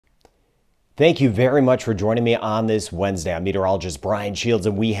Thank you very much for joining me on this Wednesday. I'm meteorologist Brian Shields,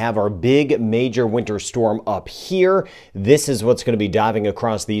 and we have our big major winter storm up here. This is what's going to be diving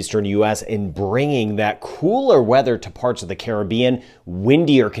across the eastern U.S. and bringing that cooler weather to parts of the Caribbean,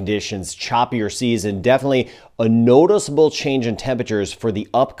 windier conditions, choppier seas, and definitely a noticeable change in temperatures for the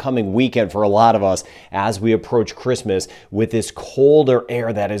upcoming weekend for a lot of us as we approach Christmas with this colder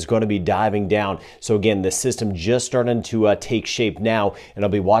air that is going to be diving down. So again, the system just starting to take shape now, and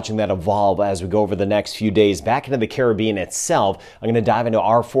I'll be watching that evolve as we go over the next few days. Back into the Caribbean itself, I'm going to dive into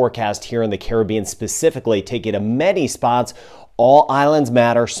our forecast here in the Caribbean specifically, take you to many spots. All islands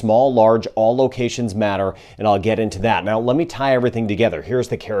matter, small, large, all locations matter, and I'll get into that. Now, let me tie everything together. Here's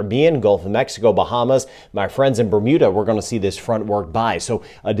the Caribbean, Gulf of Mexico, Bahamas. My friends in Bermuda, we're going to see this front work by. So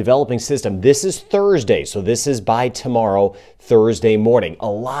a developing system. This is Thursday, so this is by tomorrow, Thursday morning. A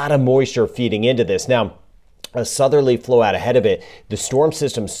lot of moisture feeding into this. Now, a southerly flow out ahead of it. The storm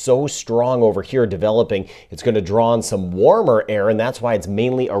system's so strong over here developing, it's going to draw in some warmer air, and that's why it's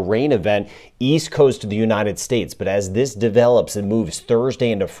mainly a rain event east coast of the United States. But as this develops and moves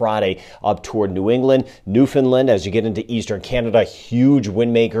Thursday into Friday up toward New England, Newfoundland, as you get into eastern Canada, huge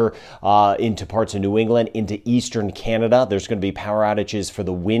wind maker into parts of New England, into eastern Canada. There's going to be power outages for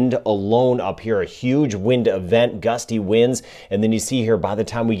the wind alone up here, a huge wind event, gusty winds. And then you see here by the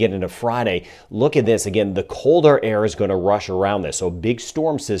time we get into Friday, look at this again, the colder air is going to rush around this. So big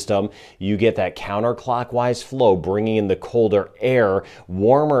storm system, you get that counterclockwise flow bringing in the colder air,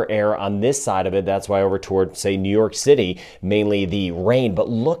 warmer air on this side of it. That's why over toward, say, New York City, mainly the rain. But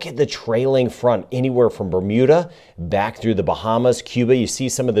look at the trailing front anywhere from Bermuda back through the Bahamas, Cuba. You see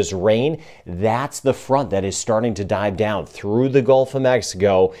some of this rain. That's the front that is starting to dive down through the Gulf of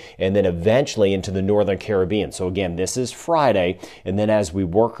Mexico and then eventually into the northern Caribbean. So again, this is Friday. And then as we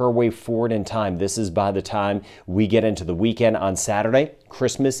work our way forward in time, this is by the time we get into the weekend on Saturday,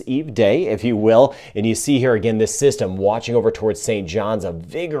 Christmas Eve day, if you will. And you see here again this system watching over towards St. John's, a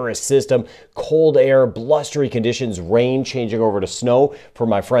vigorous system, cold air, blustery conditions, rain changing over to snow for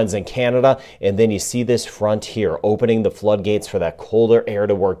my friends in Canada. And then you see this front here opening the floodgates for that colder air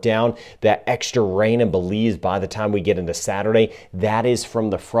to work down. That extra rain in Belize by the time we get into Saturday, that is from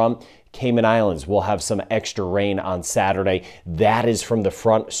the front. Cayman Islands will have some extra rain on Saturday. That is from the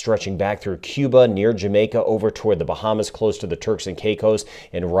front, stretching back through Cuba, near Jamaica, over toward the Bahamas, close to the Turks and Caicos,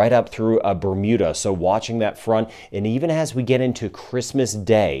 and right up through Bermuda. So watching that front, and even as we get into Christmas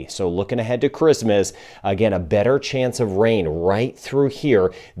Day, so looking ahead to Christmas, again, a better chance of rain right through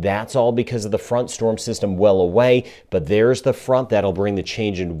here. That's all because of the front storm system well away, but there's the front that'll bring the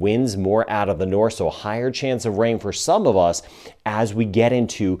change in winds more out of the north, so a higher chance of rain for some of us as we get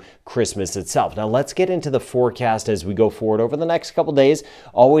into Christmas itself. Now let's get into the forecast as we go forward over the next couple days.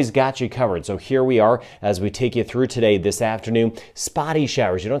 Always got you covered. So here we are as we take you through today, this afternoon. Spotty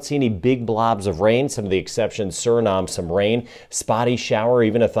showers. You don't see any big blobs of rain. Some of the exceptions, Suriname, some rain. Spotty shower,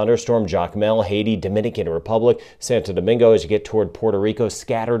 even a thunderstorm, Jacmel, Haiti, Dominican Republic, Santo Domingo. As you get toward Puerto Rico,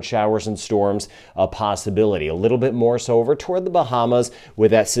 scattered showers and storms, a possibility. A little bit more so over toward the Bahamas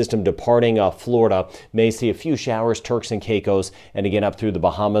with that system departing Florida. May see a few showers, Turks and Caicos, and again up through the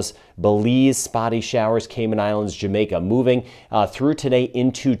Bahamas, Belize, spotty showers, Cayman Islands, Jamaica. Moving through today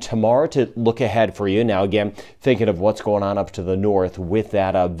into tomorrow to look ahead for you. Now again, thinking of what's going on up to the north with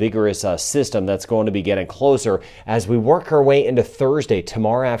that vigorous system that's going to be getting closer as we work our way into Thursday,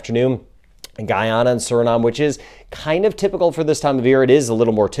 tomorrow afternoon. Guyana and Suriname, which is kind of typical for this time of year. It is a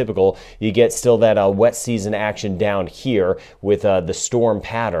little more typical. You get still that wet season action down here with the storm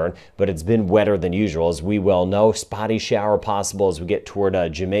pattern, but it's been wetter than usual, as we well know. Spotty shower possible as we get toward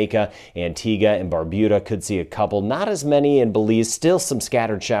Jamaica, Antigua, and Barbuda. Could see a couple, not as many in Belize. Still some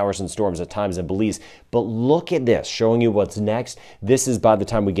scattered showers and storms at times in Belize. But look at this, showing you what's next. This is by the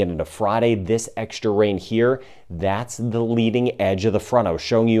time we get into Friday, this extra rain here, that's the leading edge of the front. I was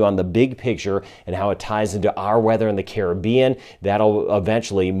showing you on the big picture and how it ties into our weather in the Caribbean. That'll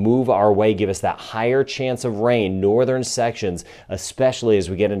eventually move our way, give us that higher chance of rain, northern sections, especially as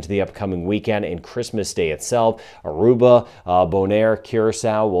we get into the upcoming weekend and Christmas Day itself. Aruba, Bonaire,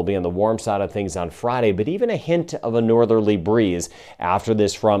 Curacao will be on the warm side of things on Friday, but even a hint of a northerly breeze after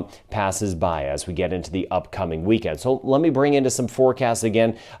this front passes by as we get into the upcoming weekend. So let me bring into some forecasts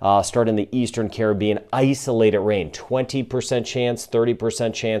again, start in the eastern Caribbean. Isolated rain, 20% chance,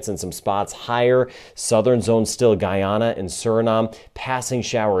 30% chance in some spots higher. Southern zone still still Guyana and Suriname. Passing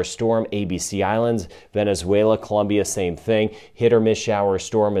shower storm, ABC Islands. Venezuela, Colombia, same thing. Hit or miss shower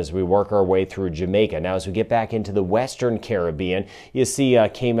storm as we work our way through Jamaica. Now, as we get back into the Western Caribbean, you see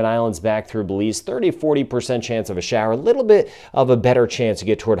Cayman Islands back through Belize, 30-40% chance of a shower. A little bit of a better chance to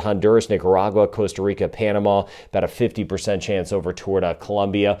get toward Honduras, Nicaragua, Costa Rica, Panama. About a 50% chance over toward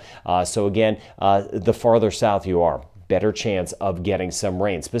Colombia. So again, the farther south you are, better chance of getting some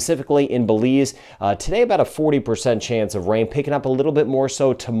rain. Specifically in Belize, today about a 40% chance of rain, picking up a little bit more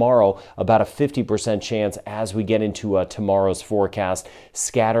so tomorrow, about a 50% chance as we get into tomorrow's forecast.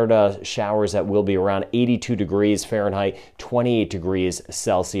 Scattered showers that will be around 82 degrees Fahrenheit, 28 degrees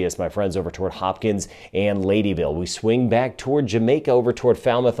Celsius, my friends, over toward Hopkins and Ladyville. We swing back toward Jamaica, over toward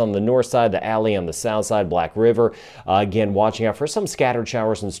Falmouth on the north side, the Alley on the south side, Black River. Again, watching out for some scattered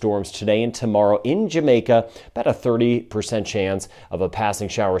showers and storms today and tomorrow in Jamaica, about a 30% chance of a passing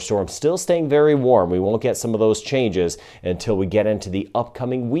shower storm. Still staying very warm. We won't get some of those changes until we get into the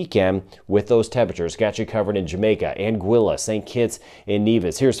upcoming weekend with those temperatures. Got you covered in Jamaica, Anguilla, St. Kitts, and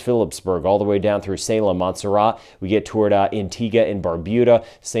Nevis. Here's Phillipsburg all the way down through Salem, Montserrat. We get toward Antigua and Barbuda,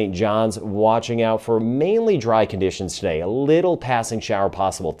 St. John's. Watching out for mainly dry conditions today. A little passing shower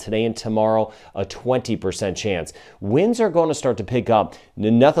possible today and tomorrow, a 20% chance. Winds are going to start to pick up.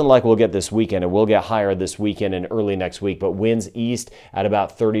 Nothing like we'll get this weekend. It will get higher this weekend and early next week, but winds east at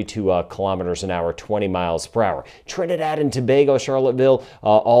about 32 kilometers an hour, 20 miles per hour. Trinidad and Tobago, Charlottesville,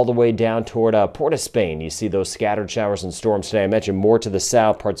 all the way down toward Port of Spain. You see those scattered showers and storms today. I mentioned more to the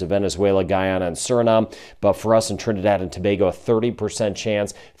south, parts of Venezuela, Guyana, and Suriname, but for us in Trinidad and Tobago, a 30%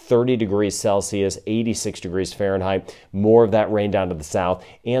 chance, 30 degrees Celsius, 86 degrees Fahrenheit. More of that rain down to the south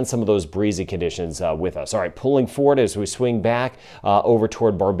and some of those breezy conditions with us. All right, pulling forward as we swing back over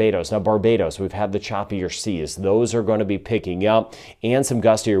toward Barbados. Now, Barbados, we've had the choppier seas. Those are going to be picking up and some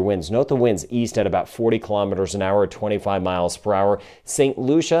gustier winds. Note the winds east at about 40 kilometers an hour, 25 miles per hour. St.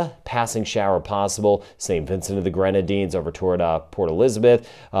 Lucia, passing shower possible. St. Vincent of the Grenadines over toward Port Elizabeth,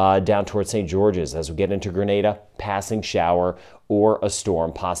 down toward St. George's. As we get into Grenada, passing shower or a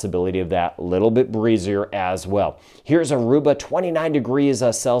storm, possibility of that, a little bit breezier as well. Here's Aruba, 29 degrees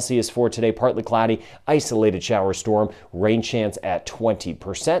Celsius for today, partly cloudy, isolated shower storm, rain chance at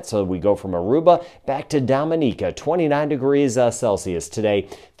 20%. So we go from Aruba back to Dominica, 29 degrees Celsius today,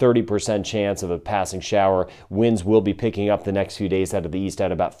 30% chance of a passing shower. Winds will be picking up the next few days out of the east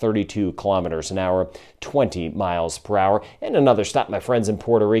at about 32 kilometers an hour, 20 miles per hour. And another stop, my friends, in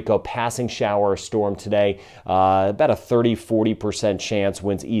Puerto Rico, passing shower storm today, about a 30-40% chance,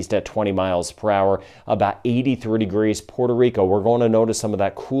 winds east at 20 miles per hour, about 83 degrees. Puerto Rico, we're going to notice some of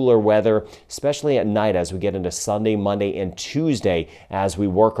that cooler weather, especially at night as we get into Sunday, Monday, and Tuesday as we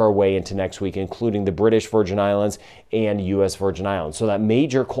work our way into next week, including the British Virgin Islands and U.S. Virgin Islands. So that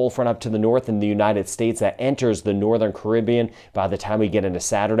major cold front up to the north in the United States that enters the northern Caribbean by the time we get into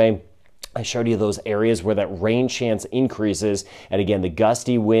Saturday. I showed you those areas where that rain chance increases. And again, the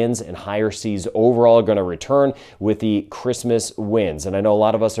gusty winds and higher seas overall are going to return with the Christmas winds. And I know a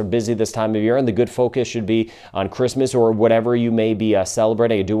lot of us are busy this time of year, and the good focus should be on Christmas or whatever you may be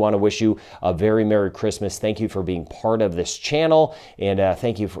celebrating. I do want to wish you a very Merry Christmas. Thank you for being part of this channel. And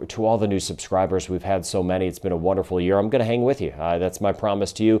thank you to all the new subscribers. We've had so many. It's been a wonderful year. I'm going to hang with you. That's my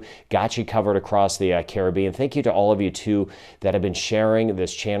promise to you. Got you covered across the Caribbean. Thank you to all of you, too, that have been sharing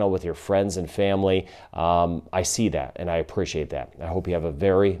this channel with your friends and family. I see that and I appreciate that. I hope you have a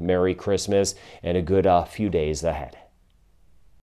very Merry Christmas and a good few days ahead.